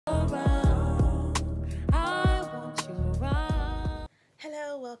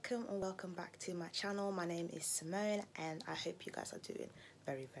Hello, welcome and welcome back to my channel. My name is Simone and I hope you guys are doing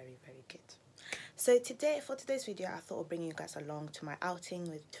very good. So for today's video, I thought I'd bring you guys along to my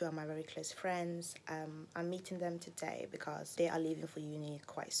outing with two of my very close friends. I'm meeting them today because they are leaving for uni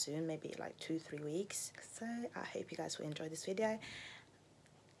quite soon, maybe like 2-3 weeks. So I hope you guys will enjoy this video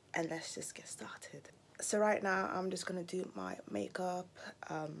and let's just get started. So right now I'm just gonna do my makeup.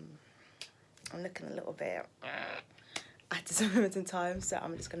 I'm looking a little bit at this moment in time, so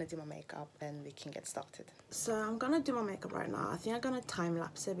I'm just gonna do my makeup and we can get started. So I'm gonna do my makeup right now. I think I'm gonna time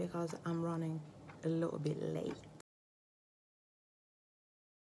lapse it because I'm running a little bit late.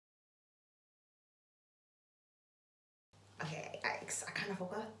 Okay, I kind of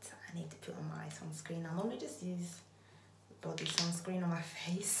forgot. I need to put on my sunscreen. I normally just use body sunscreen on my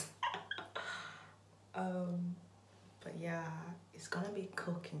face. But yeah, it's gonna be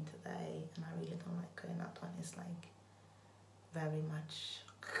cooking today and I really don't like going out when it's like very much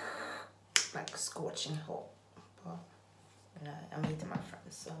like scorching hot, but you know, I'm meeting my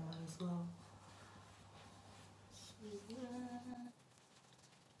friends, so I might as well. So, yeah.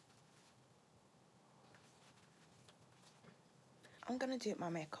 I'm gonna do my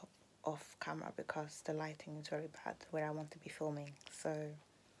makeup off camera because the lighting is very bad where I want to be filming, so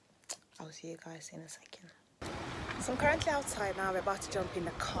I'll see you guys in a second. So I'm currently outside now. We're about to jump in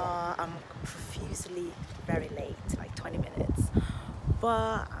the car. I'm profusely very late, like 20 minutes.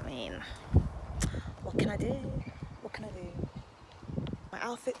 But I mean, what can I do? What can I do? My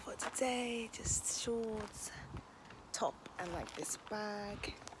outfit for today, just shorts, top, and like this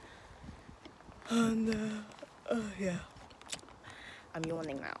bag. And yeah. I'm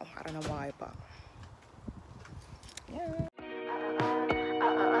yawning now. I don't know why, but yeah.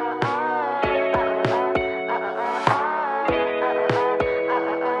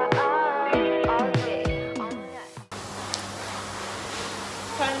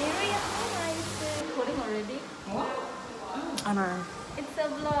 I know. It's a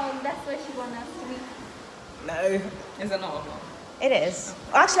vlog, that's why she wants us to be. No. Is it not a vlog? It is.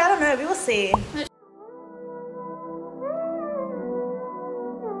 Actually, I don't know. We will see.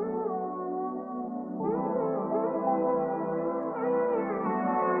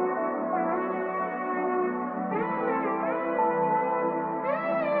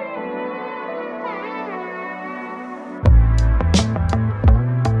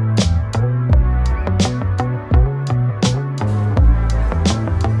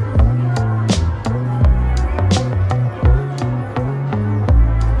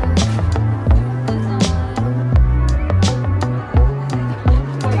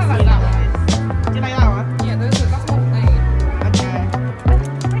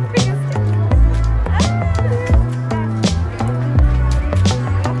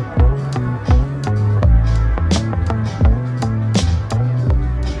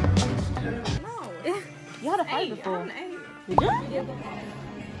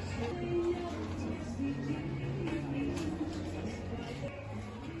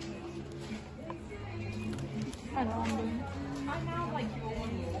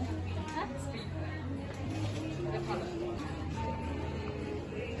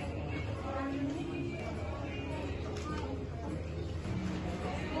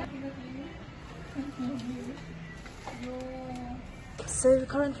 So we're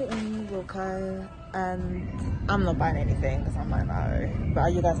currently in Wilco and I'm not buying anything because I'm like, no. But are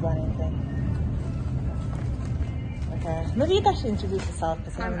you guys buying anything? Okay. Maybe you guys should introduce yourself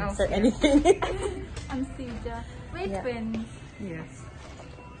because I haven't said anything. I'm Sija. We're twins. Yes.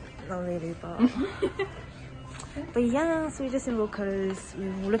 Not really, but... But yeah, so we're just in Wilco's. We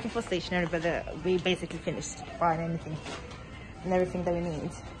were looking for stationery, but we basically finished buying anything and everything that we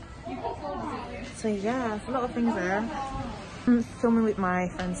need. So yeah, there's a lot of things there. I'm filming with my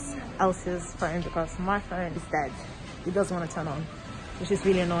friend's Elsie's phone because my phone is dead. It doesn't want to turn on, which is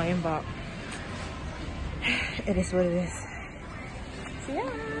really annoying, but it is what it is. So yeah.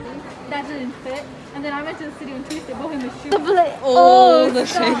 That didn't fit. And then I went to the city on Tuesday, bought him a shoe. Oh, the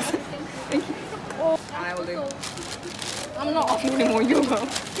shoes. Oh, I will do. I'm not offering anymore, you will.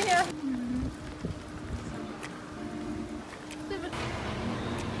 Yeah.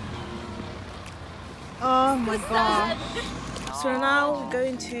 Oh my god. So now we're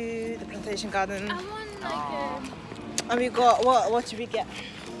going to the plantation garden. I want like and we got what did we get?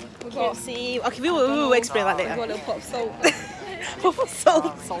 We got KFC. Okay, we will explain that we later. got a little pop of salt. Pop of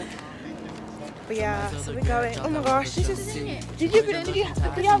salt. But yeah, so we're going. Oh my gosh, this is. Did you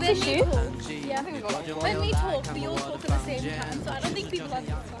have tissue? Yeah, I think we got. When we talk, we all talk at the same time, so I don't think people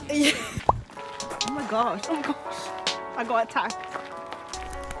have to. Yeah. Oh my gosh, I got attacked.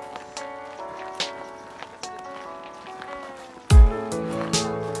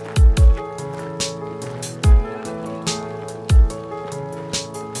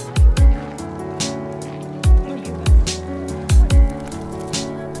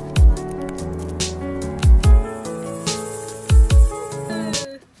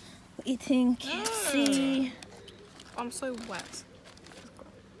 eating KFC. I'm so wet.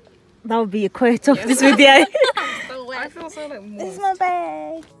 That would be a quote of this video. So wet. I feel so like moist. This is my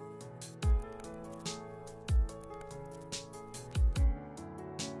bag.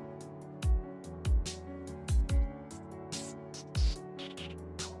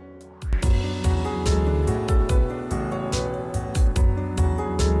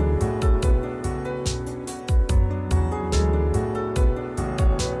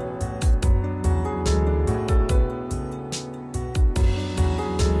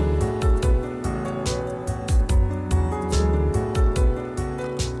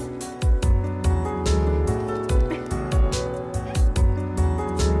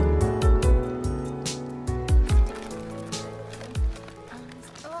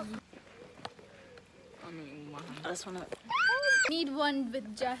 I just wanna Need one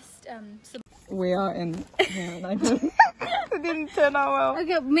with just We are in. Yeah, and I don't. It didn't turn out well.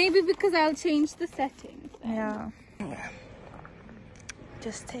 Okay, maybe because I'll change the settings. then. yeah.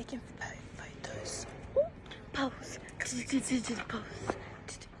 Just taking photos. Pose. Pose.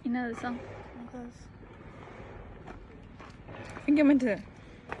 You know the song? I think you're meant to.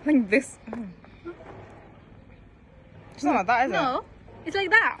 Like this. Oh. It's not like that, is it? No, it's like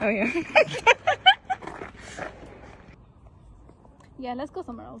that. Oh yeah. Yeah, let's go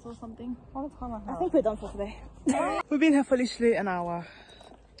somewhere else or something. I think we're done for today. We've been here for literally an hour,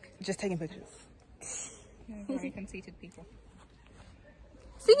 just taking pictures. Yeah, very conceited people.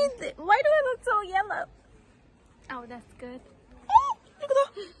 See, why do I look so yellow? Oh, that's good. Oh, look at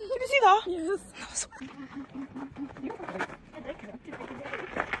that! Did you see that? Yes.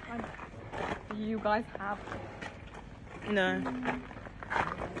 You guys have. No.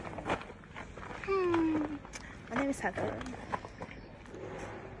 My name is Heather.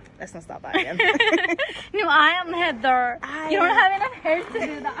 Let's not start that again. No, I am Heather. You don't have enough hair to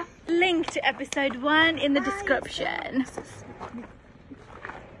do that. Link to episode 1 in the description.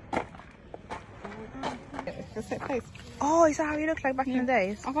 Oh, is that how you look like back in the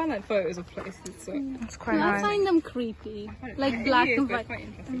days? I find like photos of places, so That's quite I nice. find them creepy. Like black and white. Quite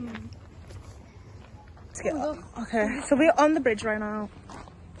interesting. Let's get up. Okay, so we're on the bridge right now.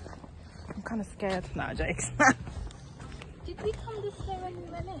 I'm kind of scared. No, jokes. Did we come this way when we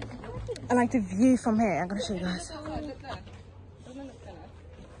went in? I like the view from here. I'm gonna show you guys.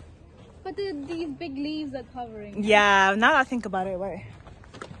 But these big leaves are covering. Yeah, now that I think about it, wait.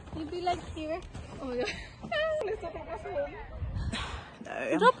 Maybe like here. Oh yeah.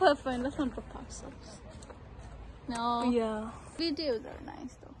 No. Drop her phone. Let's not drop ourselves. No. Yeah. Videos are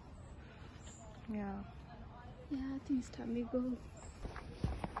nice though. Yeah. Yeah, I think it's time we go.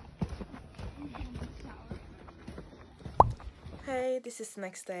 Hey, this is the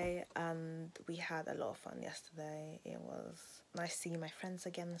next day and we had a lot of fun yesterday. It was nice seeing my friends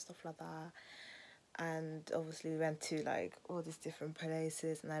again and stuff like that. And obviously we went to like all these different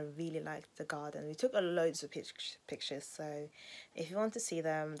places and I really liked the garden. We took loads of pictures, so if you want to see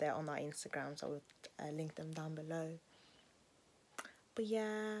them, they're on our Instagram, so I would link them down below. But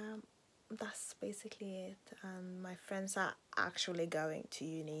yeah, that's basically it. And my friends are actually going to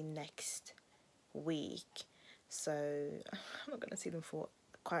uni next week, so I'm not gonna see them for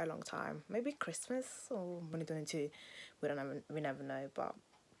quite a long time. Maybe Christmas or 2022. We never know. But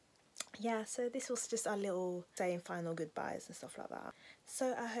yeah, so this was just a little saying final goodbyes and stuff like that.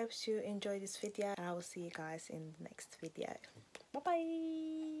 So I hope you enjoyed this video and I will see you guys in the next video. Bye bye.